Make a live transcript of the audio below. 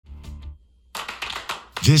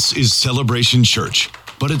This is Celebration Church,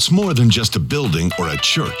 but it's more than just a building or a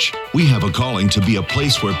church. We have a calling to be a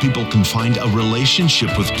place where people can find a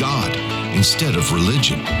relationship with God instead of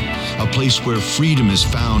religion. A place where freedom is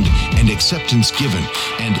found and acceptance given,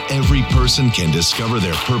 and every person can discover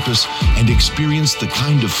their purpose and experience the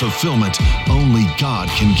kind of fulfillment only God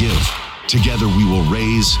can give. Together we will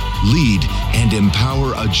raise, lead, and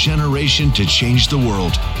empower a generation to change the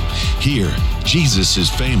world. Here, Jesus is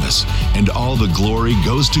famous, and all the glory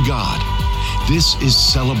goes to God. This is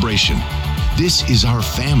celebration. This is our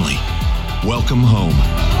family. Welcome home.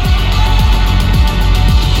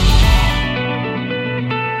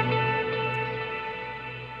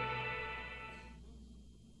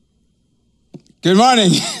 Good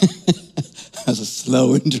morning. That was a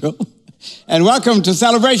slow intro. And welcome to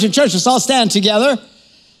Celebration Church. Let's all stand together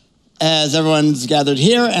as everyone's gathered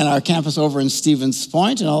here at our campus over in Stevens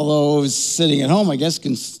Point. And all those sitting at home, I guess,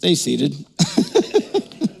 can stay seated.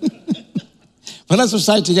 But let's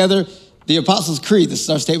recite together the Apostles' Creed. This is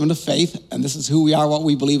our statement of faith, and this is who we are, what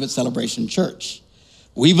we believe at Celebration Church.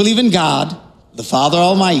 We believe in God, the Father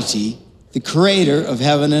Almighty, the creator of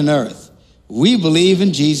heaven and earth. We believe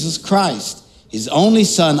in Jesus Christ, his only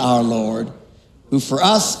Son, our Lord, who for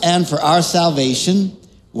us and for our salvation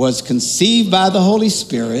was conceived by the Holy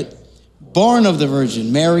Spirit, born of the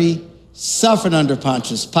Virgin Mary, suffered under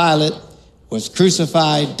Pontius Pilate, was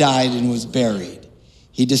crucified, died, and was buried.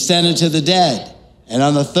 He descended to the dead, and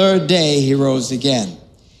on the third day he rose again.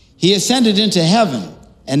 He ascended into heaven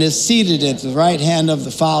and is seated at the right hand of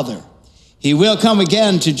the Father. He will come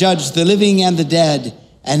again to judge the living and the dead,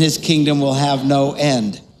 and his kingdom will have no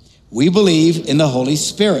end. We believe in the Holy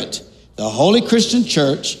Spirit, the Holy Christian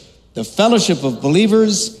Church, the fellowship of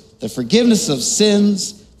believers, the forgiveness of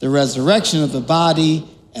sins, the resurrection of the body,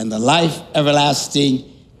 and the life everlasting.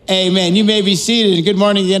 Amen. You may be seated. And good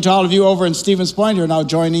morning again to all of you over in Stevens Point who are now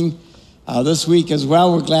joining this week as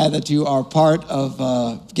well. We're glad that you are part of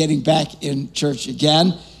getting back in church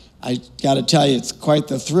again. I got to tell you, it's quite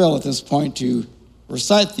the thrill at this point to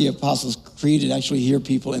recite the Apostles' Creed and actually hear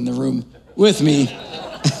people in the room with me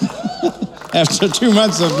after 2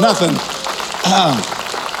 months of nothing.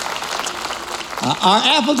 Our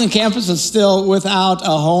Appleton campus is still without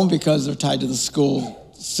a home because they're tied to the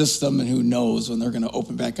school system, and who knows when they're going to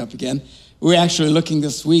open back up again. We're actually looking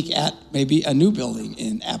this week at maybe a new building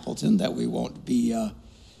in Appleton that we won't be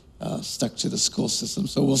stuck to the school system.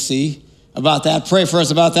 So we'll see about that. Pray for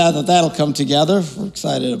us about that that'll come together. We're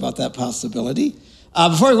excited about that possibility.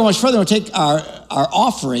 Before we go much further, we'll take our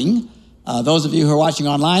offering. Those of you who are watching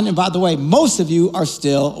online, and by the way, most of you are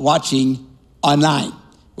still watching online,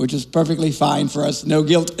 which is perfectly fine for us. No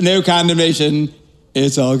guilt, no condemnation.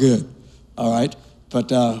 It's all good. All right.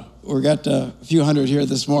 But we've got a few hundred here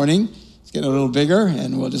this morning. It's getting a little bigger,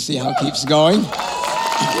 and we'll just see how it keeps going.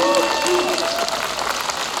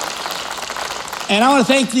 And I want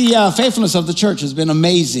to thank the faithfulness of the church. Has been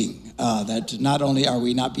amazing. That not only are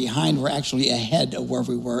we not behind, we're actually ahead of where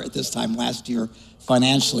we were at this time last year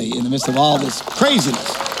financially in the midst of all this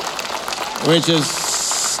craziness, which is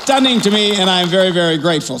stunning to me, and I'm very, very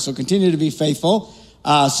grateful. So continue to be faithful.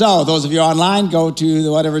 So those of you online, go to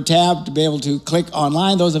the whatever tab to be able to click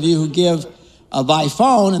online. Those of you who give by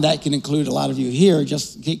phone, and that can include a lot of you here,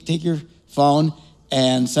 just take your phone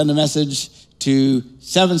and send a message to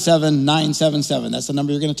 77977. That's the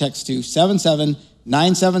number you're going to text to,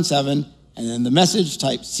 77977, and then the message,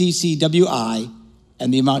 type CCWI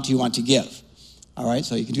and the amount you want to give. All right,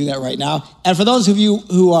 so you can do that right now. And for those of you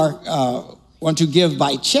who are want to give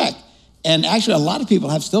by check, and actually a lot of people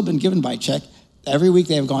have still been given by check. Every week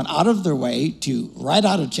they have gone out of their way to write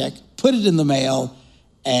out a check, put it in the mail,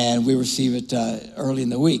 and we receive it early in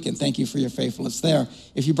the week. And thank you for your faithfulness there.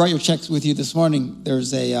 If you brought your checks with you this morning,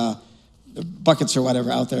 there's a buckets or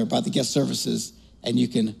whatever out there about the guest services, and you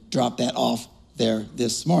can drop that off there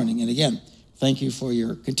this morning. And again, thank you for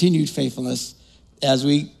your continued faithfulness as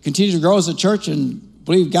we continue to grow as a church and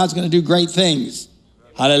believe God's going to do great things.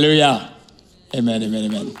 Hallelujah. Amen, amen,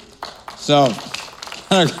 amen. So,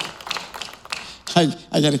 I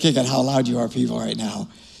got a kick at how loud you are, people, right now.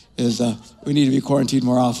 We need to be quarantined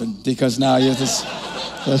more often, because now you're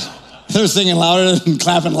they're singing louder and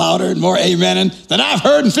clapping louder and more amening than I've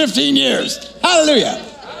heard in 15 years. Hallelujah.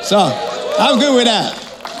 So I'm good with that.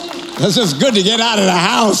 It's just good to get out of the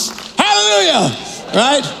house. Hallelujah.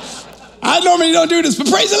 Right? I normally don't do this, but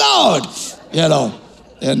praise the Lord. You know,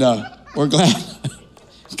 and we're glad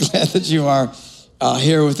that you are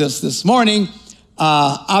here with us this morning.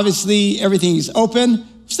 Obviously, everything is open.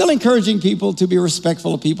 Still encouraging people to be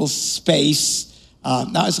respectful of people's space.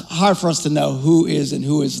 Now, it's hard for us to know who is and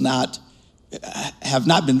who is not, have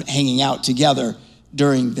not been hanging out together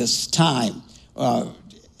during this time.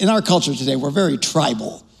 In our culture today, we're very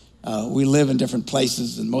tribal. We live in different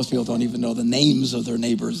places, and most people don't even know the names of their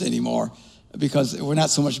neighbors anymore because we're not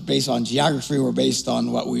so much based on geography, we're based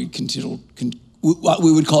on what we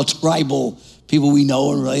would call tribal people we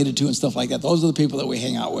know and related to and stuff like that. Those are the people that we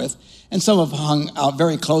hang out with. And some have hung out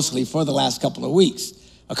very closely for the last couple of weeks,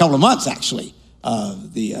 a couple of months actually.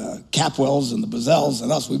 The Capwells and the Bazzells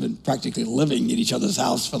and us, we've been practically living in each other's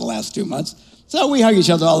house for the last 2 months. So we hug each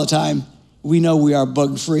other all the time. We know we are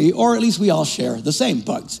bug-free, or at least we all share the same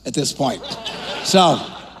bugs at this point. So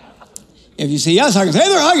if you see us hugging, hey,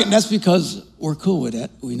 they're hugging, that's because we're cool with it.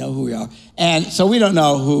 We know who we are. And so we don't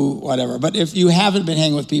know who, whatever. But if you haven't been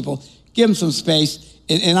hanging with people, give them some space.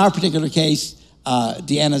 In our particular case,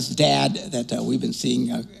 Deanna's dad that we've been seeing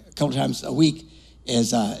a couple times a week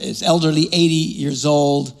is elderly, 80 years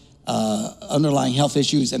old, underlying health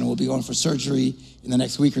issues, and will be going for surgery in the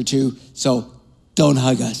next week or two. So don't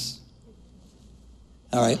hug us.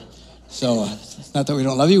 All right? So it's not that we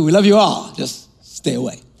don't love you. We love you all. Just stay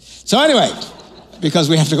away. So anyway, because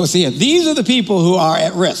we have to go see him. These are the people who are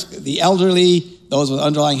at risk. The elderly, those with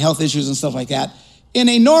underlying health issues and stuff like that. In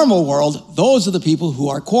a normal world, those are the people who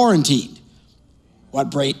are quarantined.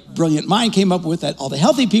 What brilliant mind came up with that all the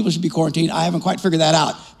healthy people should be quarantined, I haven't quite figured that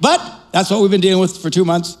out. But that's what we've been dealing with for 2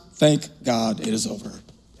 months. Thank God it is over.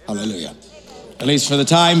 Hallelujah. At least for the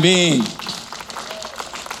time being.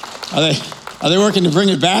 Are they working to bring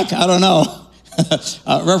it back? I don't know.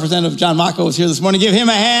 Representative John Mako is here this morning. Give him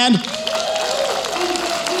a hand.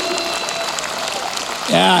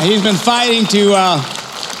 Yeah, he's been fighting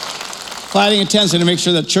intensely to make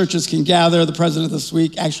sure that churches can gather. The president this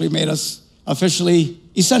week actually made us officially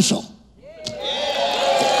essential.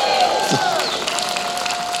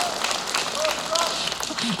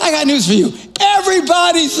 I got news for you.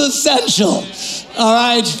 Everybody's essential. All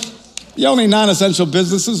right? The only non-essential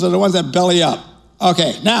businesses are the ones that belly up.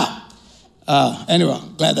 Okay, now, anyway,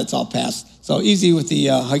 I'm glad that's all passed. So easy with the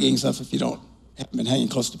hugging stuff if you haven't been hanging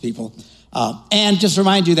close to people. And just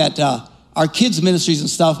remind you that our kids' ministries and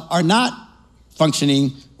stuff are not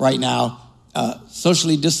functioning right now.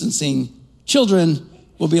 Socially distancing children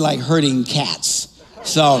will be like herding cats.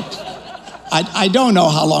 So I don't know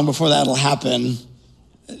how long before that'll happen.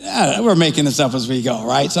 We're making this up as we go,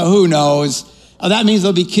 right? So who knows? That means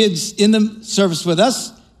there'll be kids in the service with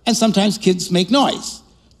us, and sometimes kids make noise.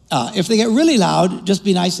 If they get really loud, just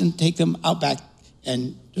be nice and take them out back,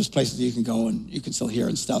 and there's places you can go and you can still hear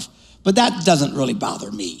and stuff. But that doesn't really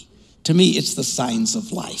bother me. To me, it's the signs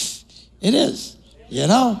of life. It is, you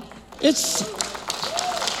know? It's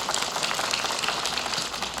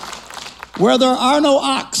where there are no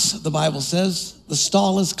ox, the Bible says, the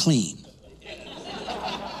stall is clean.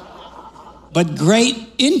 But great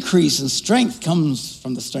increase in strength comes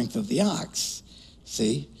from the strength of the ox,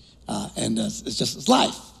 see? And it's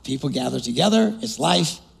life. People gather together, it's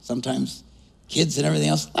life. Sometimes kids and everything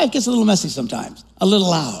else. Life gets a little messy sometimes, a little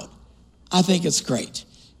loud. I think it's great.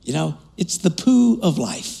 You know, it's the poo of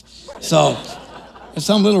life. So if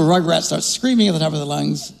some little rugrat starts screaming at the top of their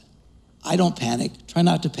lungs, I don't panic, try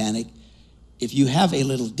not to panic. If you have a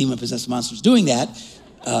little demon-possessed monster doing that,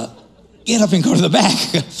 get up and go to the back.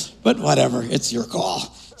 But whatever, it's your call.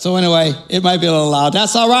 So anyway, it might be a little loud.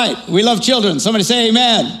 That's all right. We love children. Somebody say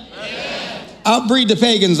amen. Amen. Outbreed the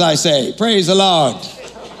pagans, I say. Praise the Lord.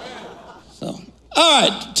 So, all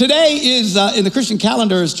right. Today is, in the Christian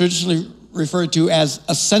calendar, is traditionally referred to as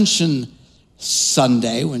Ascension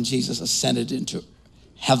Sunday, when Jesus ascended into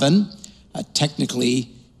heaven.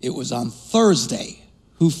 Technically, it was on Thursday.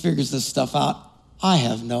 Who figures this stuff out? I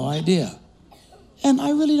have no idea. And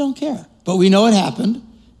I really don't care. But we know it happened,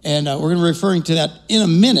 and we're going to be referring to that in a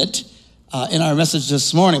minute in our message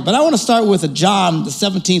this morning. But I want to start with John, the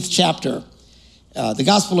 17th chapter, the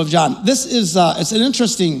Gospel of John. This is it's an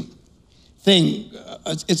interesting thing.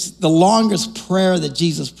 It's the longest prayer that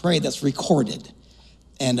Jesus prayed that's recorded.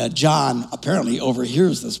 And John apparently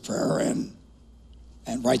overhears this prayer and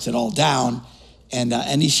writes it all down,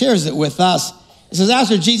 and he shares it with us. It says,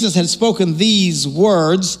 after Jesus had spoken these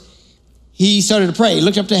words, he started to pray. He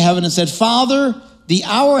looked up to heaven and said, Father, the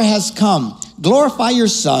hour has come. Glorify your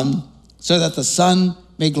Son so that the Son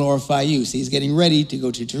may glorify you. See, he's getting ready to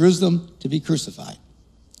go to Jerusalem to be crucified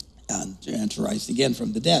and to rise again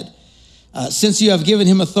from the dead. Since you have given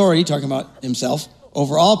him authority, talking about himself,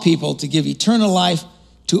 over all people to give eternal life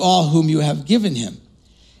to all whom you have given him.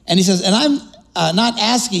 And he says, and I'm not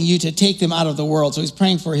asking you to take them out of the world. So he's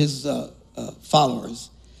praying for his followers.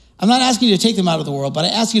 I'm not asking you to take them out of the world, but I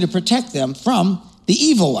ask you to protect them from the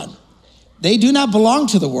evil one. They do not belong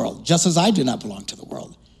to the world, just as I do not belong to the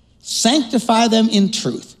world. Sanctify them in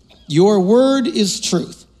truth. Your word is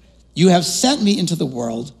truth. You have sent me into the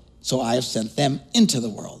world, so I have sent them into the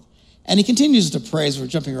world. And he continues to pray as we're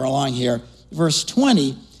jumping along here. Verse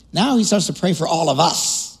 20, now he starts to pray for all of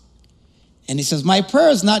us. And he says, my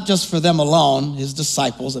prayer is not just for them alone, his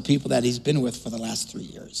disciples, the people that he's been with for the last 3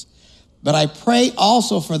 years, but I pray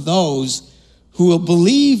also for those who will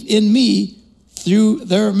believe in me through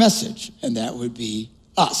their message, and that would be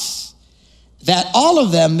us. That all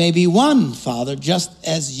of them may be one, Father, just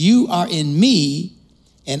as you are in me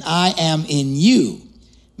and I am in you.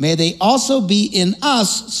 May they also be in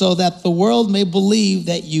us so that the world may believe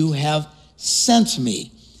that you have sent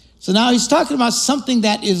me. So now he's talking about something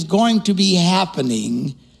that is going to be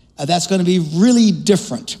happening that's going to be really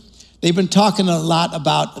different. They've been talking a lot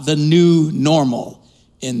about the new normal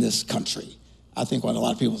in this country. I think what a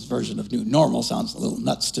lot of people's version of new normal sounds a little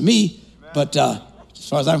nuts to me, but as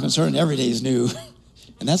far as I'm concerned, every day is new,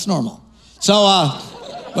 and that's normal. So,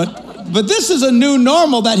 but this is a new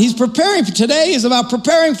normal that he's preparing for. Today is about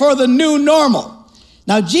preparing for the new normal.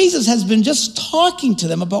 Now, Jesus has been just talking to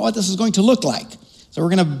them about what this is going to look like. So we're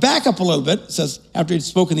going to back up a little bit. It says, after he'd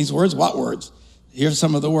spoken these words, what words? Here's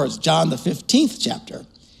some of the words. John, the 15th chapter.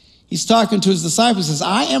 He's talking to his disciples, says,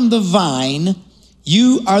 I am the vine,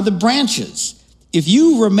 you are the branches. If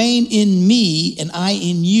you remain in me and I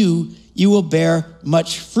in you, you will bear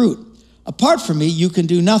much fruit. Apart from me, you can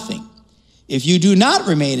do nothing. If you do not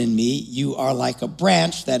remain in me, you are like a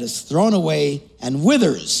branch that is thrown away and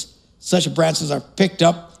withers. Such branches are picked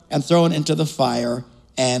up and thrown into the fire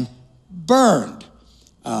and burned.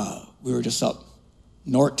 We were just up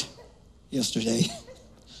north yesterday.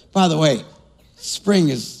 By the way, spring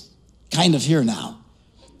is kind of here now,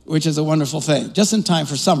 which is a wonderful thing. Just in time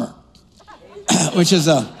for summer, which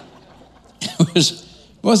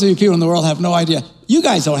most of you people in the world have no idea. You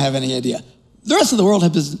guys don't have any idea. The rest of the world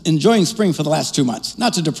has been enjoying spring for the last 2 months.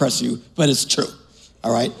 Not to depress you, but it's true,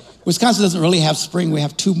 all right? Wisconsin doesn't really have spring. We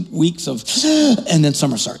have 2 weeks of, and then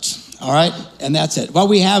summer starts, all right? And that's it. What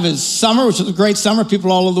we have is summer, which is a great summer.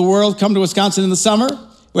 People all over the world come to Wisconsin in the summer.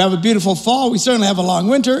 We have a beautiful fall. We certainly have a long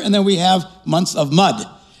winter, and then we have months of mud.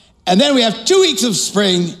 And then we have 2 weeks of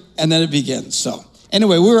spring, and then it begins. So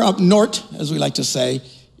anyway, we were up north, as we like to say,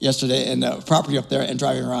 yesterday, and property up there, and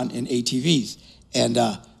driving around in ATVs.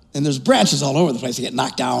 And there's branches all over the place that get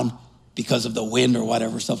knocked down because of the wind or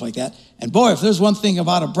whatever, stuff like that. And boy, if there's one thing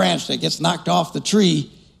about a branch that gets knocked off the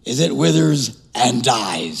tree, is it withers and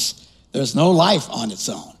dies. There's no life on its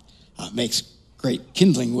own. It makes great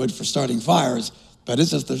kindling wood for starting fires, but they're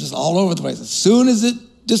just all over the place. As soon as it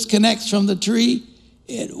disconnects from the tree,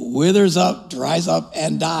 it withers up, dries up,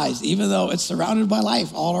 and dies. Even though it's surrounded by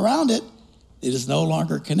life all around it, it is no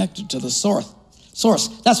longer connected to the source.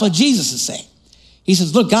 That's what Jesus is saying. He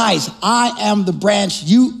says, look, guys, I am the branch,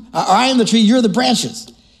 I am the tree, you're the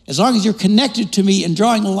branches. As long as you're connected to me and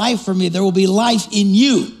drawing life from me, there will be life in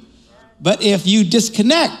you. But if you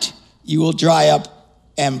disconnect, you will dry up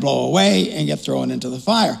and blow away and get thrown into the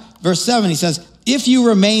fire. Verse 7, he says, if you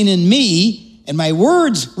remain in me and my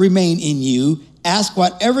words remain in you, ask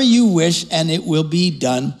whatever you wish and it will be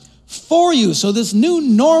done for you. So this new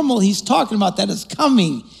normal he's talking about that is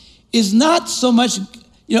coming is not so much,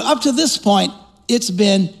 up to this point, it's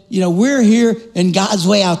been, we're here and God's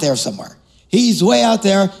way out there somewhere. He's way out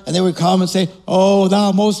there, and they would come and say, oh,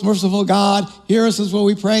 thou most merciful God, hear us as well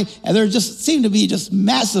we pray. And there just seemed to be just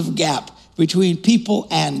massive gap between people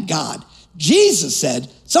and God. Jesus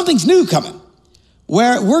said, something's new coming,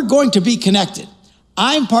 where we're going to be connected.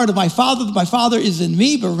 I'm part of my Father is in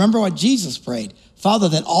me, but remember what Jesus prayed. Father,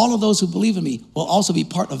 that all of those who believe in me will also be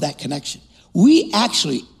part of that connection. We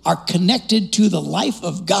actually are connected to the life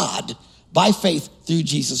of God by faith through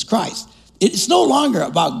Jesus Christ. It's no longer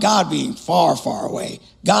about God being far, far away.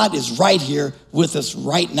 God is right here with us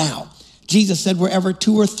right now. Jesus said, wherever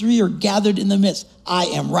 2 or 3 are gathered in the midst, I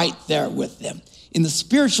am right there with them. In the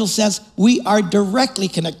spiritual sense, we are directly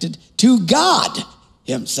connected to God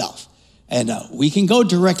himself. And we can go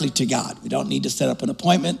directly to God. We don't need to set up an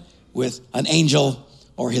appointment with an angel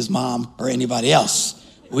or his mom or anybody else.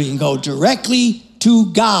 We can go directly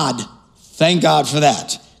to God. Thank God for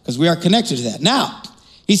that, because we are connected to that. Now,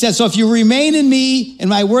 he says, so if you remain in me and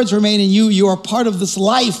my words remain in you, you are part of this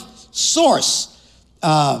life source.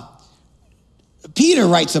 Peter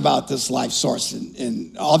writes about this life source,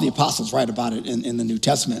 and all the apostles write about it in the New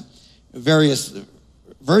Testament, various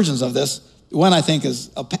versions of this. One I think is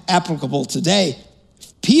applicable today.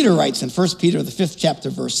 Peter writes in 1 Peter, the 5th chapter,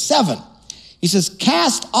 verse 7. He says,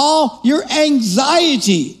 cast all your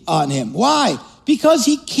anxiety on him. Why? Because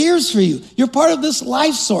he cares for you. You're part of this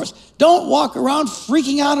life source. Don't walk around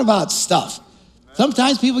freaking out about stuff.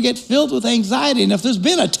 Sometimes people get filled with anxiety, and if there's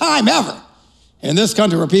been a time ever in this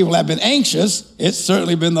country where people have been anxious, it's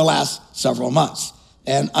certainly been the last several months,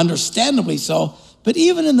 and understandably so. But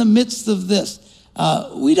even in the midst of this,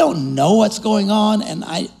 we don't know what's going on, and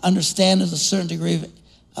I understand there's a certain degree of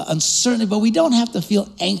uncertainty, but we don't have to feel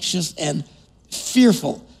anxious and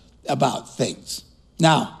fearful about things.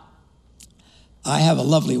 Now, I have a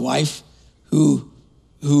lovely wife who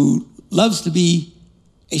loves to be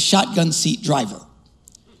a shotgun seat driver.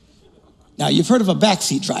 Now, you've heard of a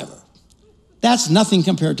backseat driver. That's nothing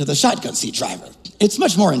compared to the shotgun seat driver. It's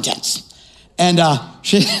much more intense. And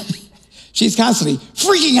she's constantly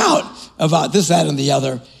freaking out about this, that, and the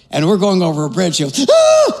other. And we're going over a bridge. She goes,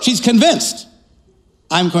 ah! She's convinced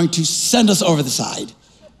I'm going to send us over the side,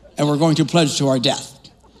 and we're going to pledge to our death.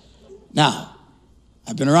 Now,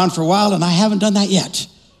 I've been around for a while, and I haven't done that yet.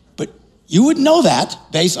 But you would know that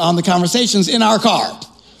based on the conversations in our car.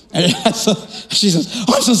 And so she says,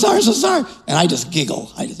 oh, I'm so sorry. And I just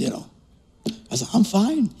giggle. I said, I'm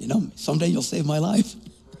fine. Someday you'll save my life.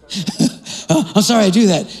 I'm sorry I do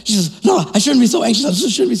that. She says, no, I shouldn't be so anxious. I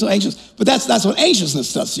shouldn't be so anxious. But that's what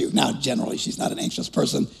anxiousness does to you. Now, generally, she's not an anxious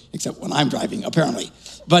person, except when I'm driving, apparently.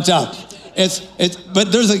 But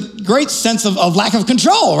but there's a great sense of lack of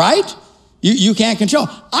control, right? You can't control.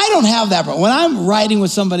 I don't have that. But when I'm riding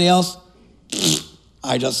with somebody else,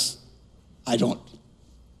 I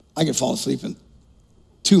could fall asleep in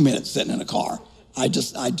 2 minutes sitting in a car.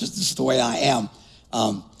 This is the way I am.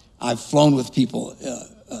 I've flown with people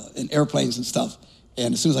in airplanes and stuff,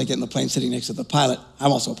 and as soon as I get in the plane sitting next to the pilot,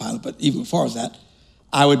 I'm also a pilot, but even before I was that,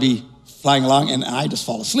 I would be flying along and I just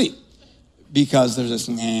fall asleep because there's this,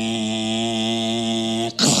 I'm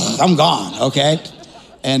gone, okay?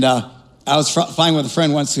 And I was flying with a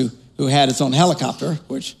friend once who had his own helicopter,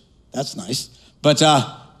 which, that's nice, but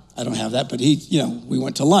I don't have that, but we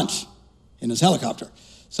went to lunch in his helicopter.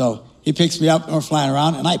 So he picks me up and we're flying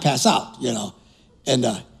around and I pass out, and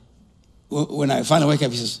when I finally wake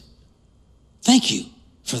up, he says, thank you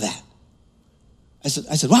for that. I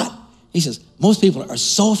said, what? He says, most people are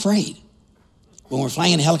so afraid when we're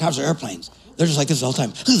flying in helicopters or airplanes. They're just like this all the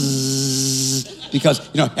time. Because,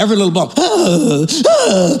 every little bump.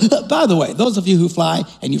 By the way, those of you who fly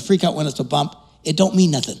and you freak out when it's a bump, it don't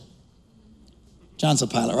mean nothing. John's a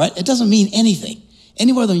pilot, right? It doesn't mean anything.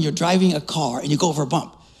 Any more than you're driving a car and you go over a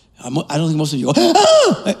bump. I don't think most of you go,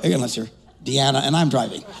 unless you're Deanna and I'm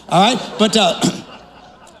driving, all right? But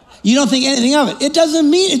you don't think anything of it. It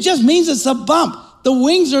just means it's a bump. The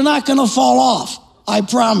wings are not gonna fall off, I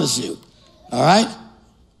promise you, all right?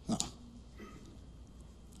 No.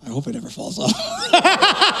 I hope it never falls off.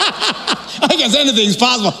 I guess anything's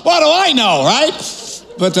possible. What do I know, right?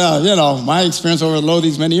 But, my experience over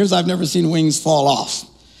these many years, I've never seen wings fall off.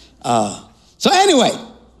 So anyway,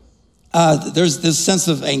 there's this sense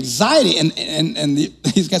of anxiety, and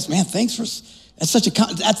these guys, man, thanks for,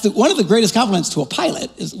 one of the greatest compliments to a pilot,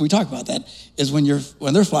 is we talk about that, is when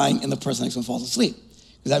they're flying and the person next to them falls asleep.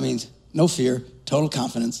 Because that means no fear, total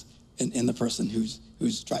confidence in the person who's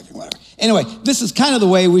driving, whatever. Anyway, this is kind of the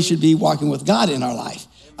way we should be walking with God in our life.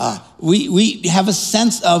 We have a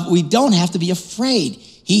sense of we don't have to be afraid.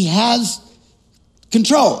 He has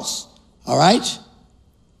controls, all right?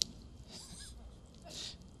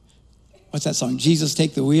 What's that song? Jesus,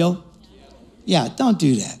 take the wheel? Yeah, don't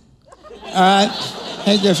do that. All right?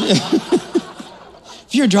 If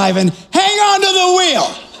you're driving, hang on to the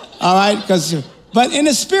wheel. All right? But in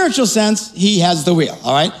a spiritual sense, he has the wheel.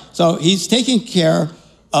 All right? So he's taking care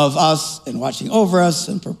of us and watching over us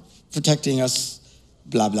and protecting us,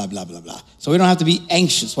 blah, blah, blah, blah, blah. So we don't have to be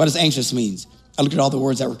anxious. What does anxious mean? I looked at all the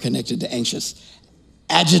words that were connected to anxious.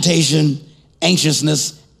 Agitation,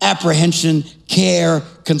 anxiousness, apprehension, care,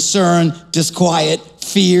 concern, disquiet,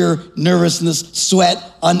 fear, nervousness, sweat,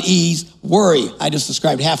 unease, worry. I just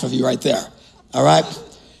described half of you right there, all right?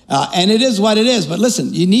 And it is what it is. But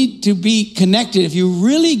listen, you need to be connected if you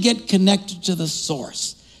really get connected to the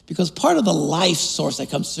source. Because part of the life source that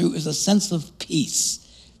comes through is a sense of peace.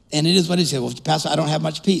 And it is what it is. Well, Pastor, I don't have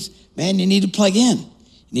much peace. Man, you need to plug in. You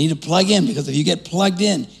need to plug in, because if you get plugged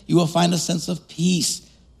in, you will find a sense of peace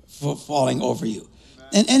falling over you.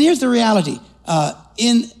 And here's the reality.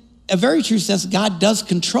 In a very true sense, God does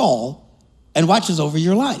control and watches over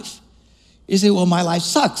your life. You say, well, my life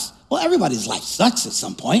sucks. Well, everybody's life sucks at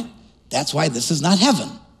some point. That's why this is not heaven.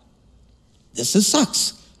 This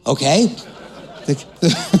sucks, okay? It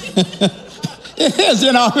is,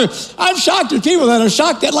 I'm shocked at people that are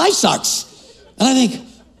shocked that life sucks. And I think,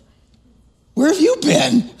 where have you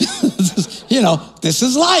been? This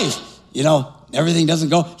is life. Everything doesn't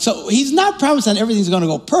go. So he's not promising that everything's going to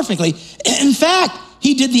go perfectly. In fact,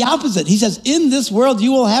 he did the opposite. He says, in this world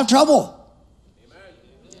you will have trouble.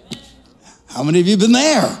 Amen. How many of you have been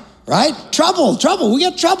there, right? Trouble. We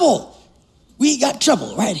got trouble. We got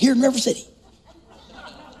trouble right here in River City.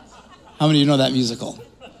 How many of you know that musical?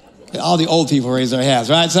 All the old people raise their hands,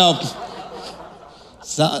 right? So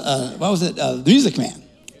what was it? The Music Man.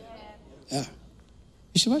 Yeah.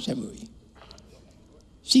 You should watch that movie.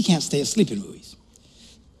 She can't stay asleep in movies.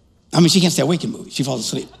 She can't stay awake in movies. She falls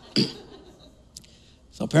asleep.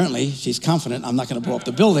 So apparently, she's confident I'm not going to blow up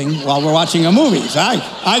the building while we're watching a movie. So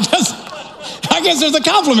I guess there's a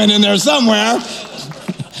compliment in there somewhere.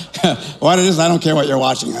 What it is, I don't care what you're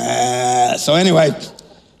watching. So anyway,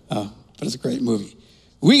 but it's a great movie.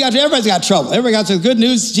 Everybody's got trouble. Everybody got some good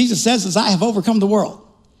news. Jesus says, I have overcome the world.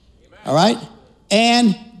 Amen. All right?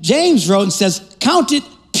 And James wrote and says, count it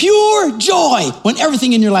pure joy when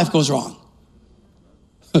everything in your life goes wrong.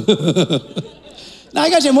 Now, I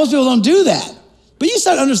got to say, most people don't do that. But you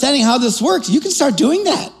start understanding how this works, you can start doing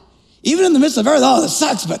that. Even in the midst of everything, this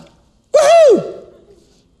sucks, but woohoo!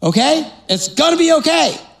 Okay? It's going to be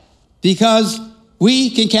okay. Because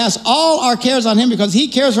we can cast all our cares on him because he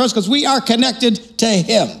cares for us because we are connected to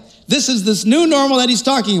him. This is this new normal that he's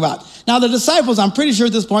talking about. Now, the disciples, I'm pretty sure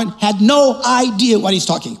at this point, had no idea what he's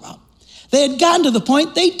talking about. They had gotten to the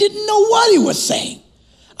point they didn't know what he was saying.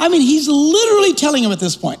 He's literally telling them at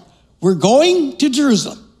this point, we're going to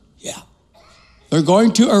Jerusalem. Yeah. They're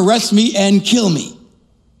going to arrest me and kill me.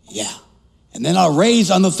 Yeah. And then I'll raise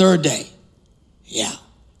on the third day. Yeah.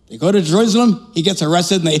 They go to Jerusalem, he gets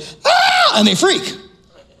arrested, and they freak.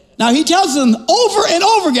 Now, he tells them over and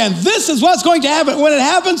over again, this is what's going to happen. When it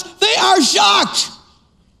happens, they are shocked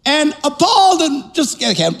and appalled and just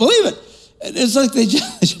can't believe it. It's like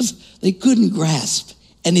they couldn't grasp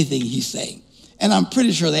anything he's saying. And I'm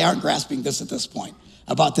pretty sure they aren't grasping this at this point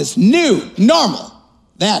about this new normal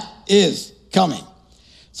that is coming.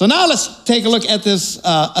 So now let's take a look at this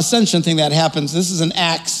ascension thing that happens. This is in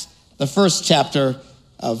Acts, the first chapter,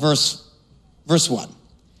 verse 1.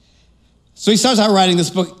 So he starts out writing this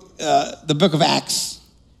book, the book of Acts.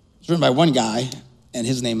 It's written by one guy, and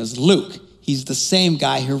his name is Luke. He's the same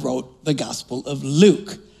guy who wrote the Gospel of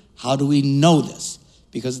Luke. How do we know this?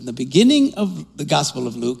 Because in the beginning of the Gospel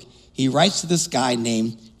of Luke, he writes to this guy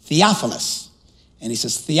named Theophilus. And he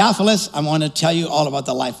says, Theophilus, I want to tell you all about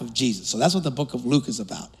the life of Jesus. So that's what the book of Luke is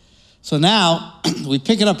about. So now we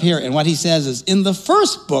pick it up here, and what he says is, in the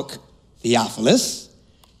first book, Theophilus,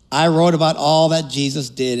 I wrote about all that Jesus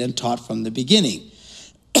did and taught from the beginning.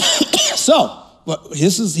 So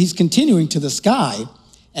he's continuing to this guy,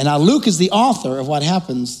 and now Luke is the author of what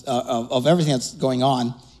happens, of everything that's going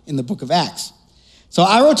on in the book of Acts. So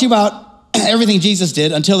I wrote to you about everything Jesus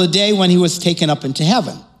did until the day when he was taken up into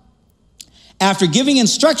heaven. After giving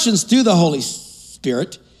instructions through the Holy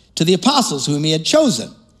Spirit to the apostles whom he had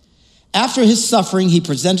chosen. After his suffering, he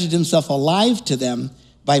presented himself alive to them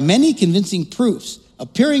by many convincing proofs,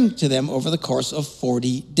 appearing to them over the course of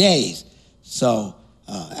 40 days. So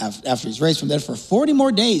after he's raised from the dead for 40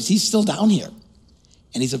 more days, he's still down here.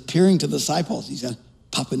 And he's appearing to the disciples. He's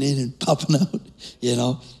popping in and popping out,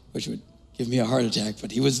 which would give me a heart attack.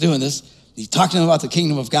 But he was doing this. He's talking to them about the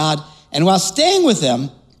kingdom of God. And while staying with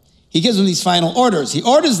them, he gives them these final orders. He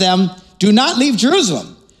orders them, do not leave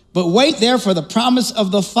Jerusalem, but wait there for the promise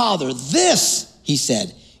of the Father. This, he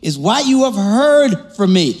said, is what you have heard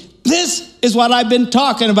from me. This is what I've been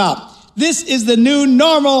talking about. This is the new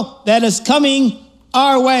normal that is coming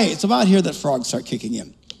our way. It's about here that frogs start kicking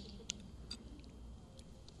in.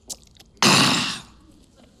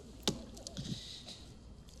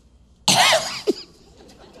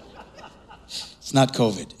 It's not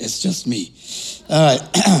COVID. It's just me. All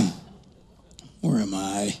right. Where am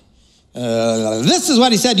I? This is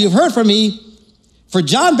what he said. You've heard from me. For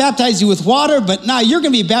John baptized you with water, but now you're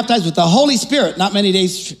going to be baptized with the Holy Spirit not many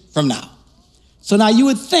days from now. So now you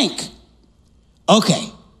would think, okay,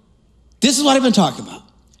 this is what I've been talking about.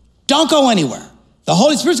 Don't go anywhere. The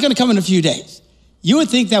Holy Spirit's going to come in a few days. You would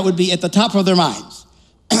think that would be at the top of their minds.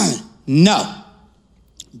 No,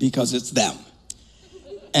 because it's them.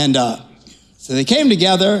 And so they came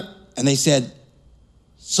together and they said,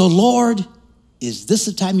 so Lord, is this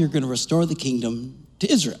the time you're going to restore the kingdom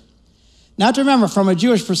to Israel? Now to remember, from a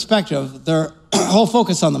Jewish perspective, their whole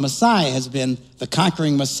focus on the Messiah has been the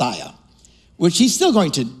conquering Messiah, which he's still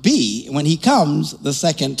going to be when he comes the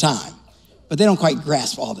second time. But they don't quite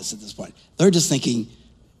grasp all this at this point. They're just thinking,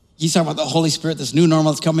 he's talking about the Holy Spirit, this new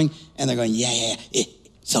normal that's coming, and they're going, yeah.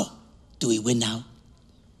 So, do we win now?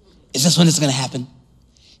 Is this when it's going to happen?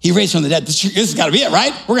 He raised from the dead. This has got to be it,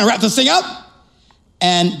 right? We're going to wrap this thing up.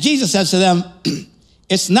 And Jesus says to them,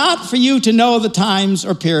 It's not for you to know the times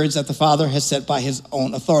or periods that the Father has set by his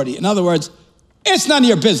own authority. In other words, it's none of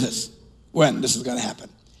your business when this is going to happen.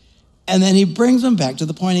 And then he brings them back to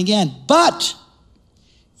the point again. But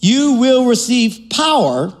you will receive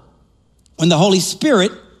power when the Holy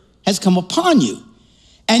Spirit has come upon you.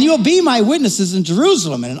 And you'll be my witnesses in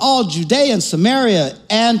Jerusalem and in all Judea and Samaria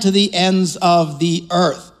and to the ends of the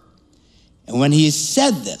earth. And when he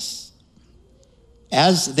said this,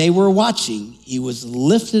 as they were watching, he was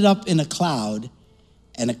lifted up in a cloud,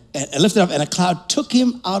 and a cloud took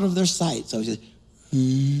him out of their sight. So he said,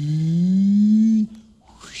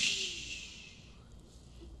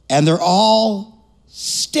 and they're all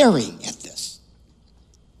staring at this.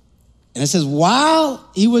 And it says, while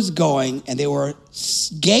he was going and they were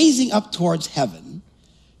gazing up towards heaven,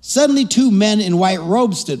 suddenly two men in white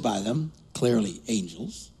robes stood by them, clearly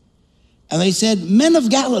angels. And they said, men of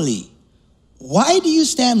Galilee, why do you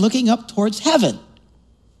stand looking up towards heaven?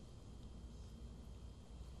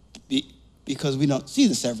 Because we don't see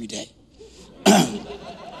this every day.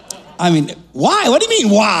 I mean, why? What do you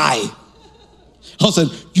mean, why? All of a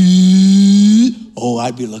sudden, oh,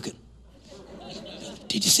 I'd be looking.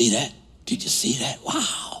 Did you see that? Did you see that?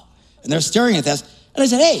 Wow. And they're staring at this. And I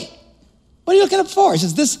said, hey, what are you looking up for? He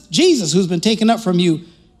says, this Jesus who's been taken up from you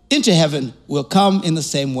into heaven will come in the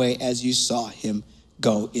same way as you saw him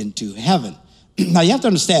go into heaven. Now, you have to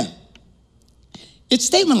understand, it's a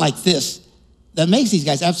statement like this that makes these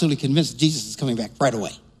guys absolutely convinced Jesus is coming back right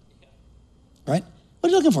away. Right? What are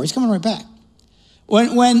you looking for? He's coming right back.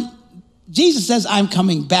 When Jesus says, I'm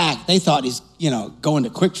coming back, they thought he's, going to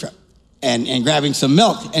Quick Trip and grabbing some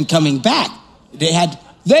milk and coming back.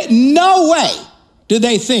 No way did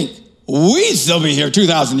they think, we'd still be here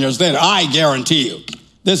 2,000 years later. I guarantee you.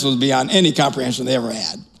 This was beyond any comprehension they ever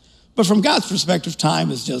had. But from God's perspective,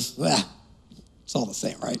 time is just, it's all the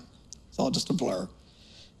same, right? It's all just a blur. And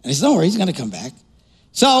he said, don't worry, he's going to come back.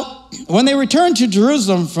 So when they returned to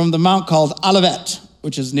Jerusalem from the mount called Olivet,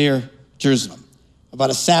 which is near Jerusalem, about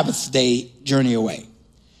a Sabbath day journey away,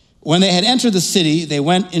 when they had entered the city, they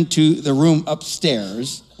went into the room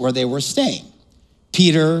upstairs where they were staying.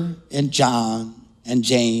 Peter and John and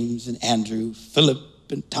James and Andrew, Philip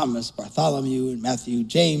and Thomas, Bartholomew and Matthew,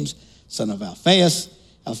 James, son of Alphaeus,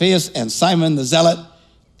 and Simon the Zealot,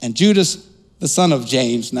 and Judas, the son of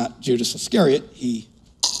James, not Judas Iscariot. He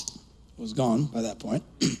was gone by that point.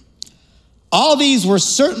 All these were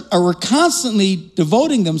constantly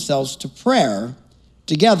devoting themselves to prayer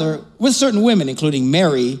together with certain women, including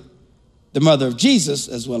Mary, the mother of Jesus,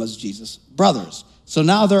 as well as Jesus' brothers. So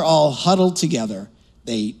now they're all huddled together.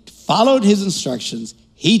 They followed his instructions.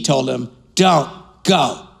 He told them, don't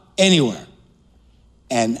go anywhere.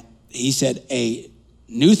 And he said, a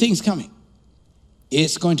new thing's coming.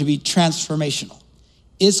 It's going to be transformational.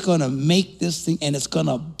 It's going to make this thing, and it's going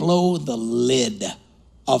to blow the lid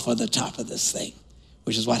off of the top of this thing,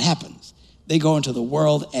 which is what happens. They go into the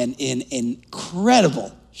world, and in an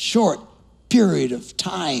incredible short period of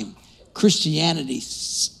time, Christianity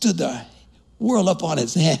stood the world up on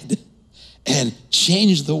its head and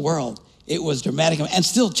changed the world. It was dramatic and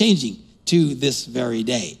still changing to this very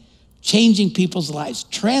day. Changing people's lives,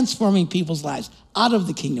 transforming people's lives out of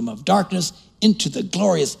the kingdom of darkness into the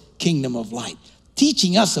glorious kingdom of light.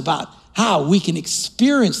 Teaching us about how we can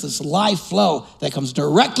experience this life flow that comes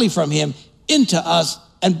directly from him into us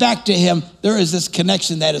and back to him. There is this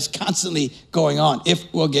connection that is constantly going on if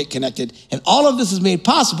we'll get connected. And all of this is made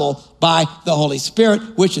possible by the Holy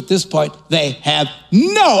Spirit, which at this point they have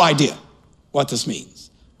no idea what this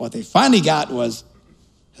means. What they finally got was,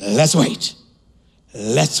 let's wait.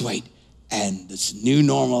 And this new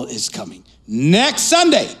normal is coming. Next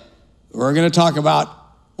Sunday, we're going to talk about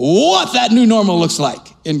what that new normal looks like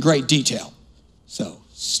in great detail. So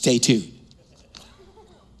stay tuned.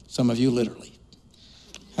 Some of you literally.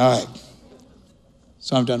 All right.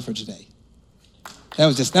 So I'm done for today. That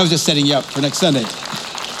was just setting you up for next Sunday.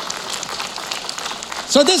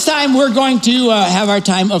 So this time we're going to have our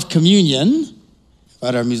time of communion.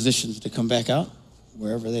 Invite our musicians to come back out,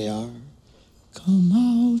 wherever they are. Come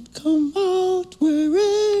out,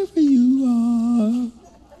 wherever you are.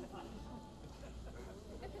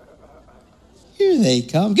 Here they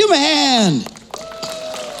come. Give them a hand.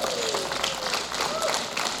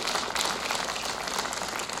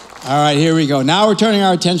 All right, here we go. Now we're turning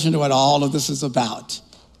our attention to what all of this is about.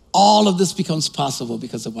 All of this becomes possible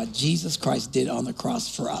because of what Jesus Christ did on the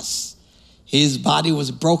cross for us. His body was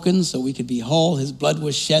broken so we could be whole. His blood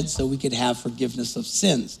was shed so we could have forgiveness of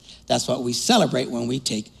sins. That's what we celebrate when we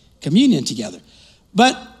take communion together.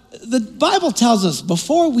 But the Bible tells us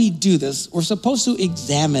before we do this, we're supposed to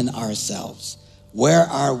examine ourselves. Where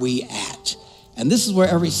are we at? And this is where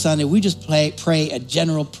every Sunday we just pray a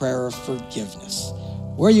general prayer of forgiveness.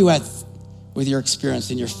 Where are you at with your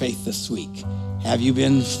experience in your faith this week? Have you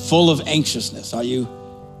been full of anxiousness? Are you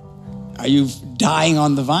dying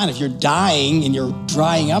on the vine? If you're dying and you're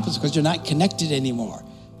drying up, it's because you're not connected anymore.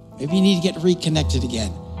 Maybe you need to get reconnected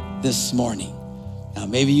again this morning. Now,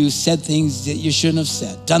 maybe you said things that you shouldn't have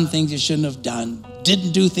said, done things you shouldn't have done,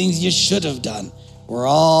 didn't do things you should have done. We're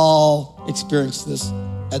all experiencing this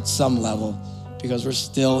at some level because we're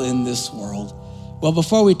still in this world. Well,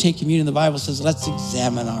 before we take communion, the Bible says, let's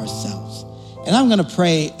examine ourselves. And I'm going to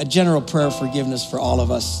pray a general prayer of forgiveness for all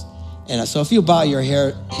of us. And so if you bow your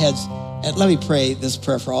heads, and let me pray this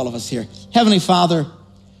prayer for all of us here. Heavenly Father,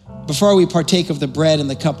 before we partake of the bread and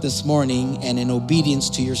the cup this morning, and in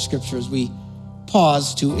obedience to your scriptures, we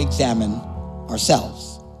pause to examine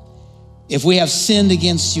ourselves. If we have sinned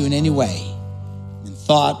against you in any way, in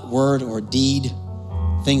thought, word, or deed,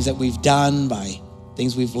 things that we've done, by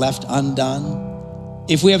things we've left undone,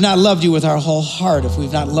 if we have not loved you with our whole heart, if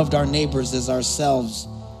we've not loved our neighbors as ourselves,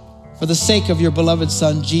 for the sake of your beloved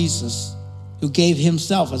Son, Jesus, who gave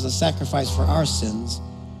himself as a sacrifice for our sins,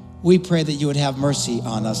 we pray that you would have mercy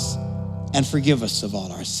on us and forgive us of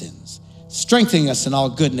all our sins, strengthening us in all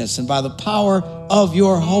goodness, and by the power of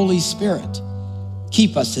your Holy Spirit,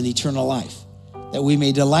 keep us in eternal life, that we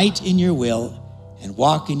may delight in your will and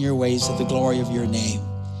walk in your ways to the glory of your name.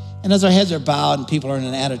 And as our heads are bowed and people are in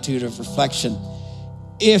an attitude of reflection,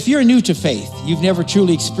 if you're new to faith, you've never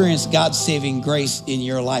truly experienced God's saving grace in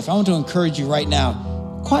your life, I want to encourage you right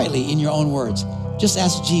now, quietly in your own words, just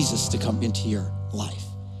ask Jesus to come into your life.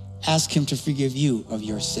 Ask him to forgive you of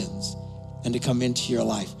your sins and to come into your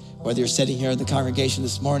life. Whether you're sitting here in the congregation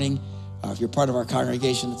this morning, or if you're part of our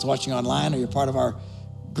congregation that's watching online, or you're part of our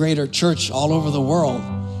greater church all over the world,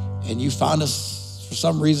 and you found us for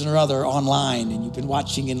some reason or other online, and you've been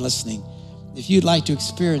watching and listening, if you'd like to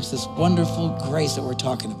experience this wonderful grace that we're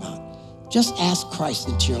talking about, just ask Christ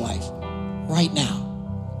into your life right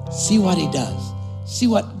now. See what he does. See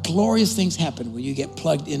what glorious things happen when you get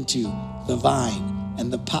plugged into the vine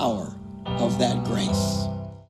and the power of that grace.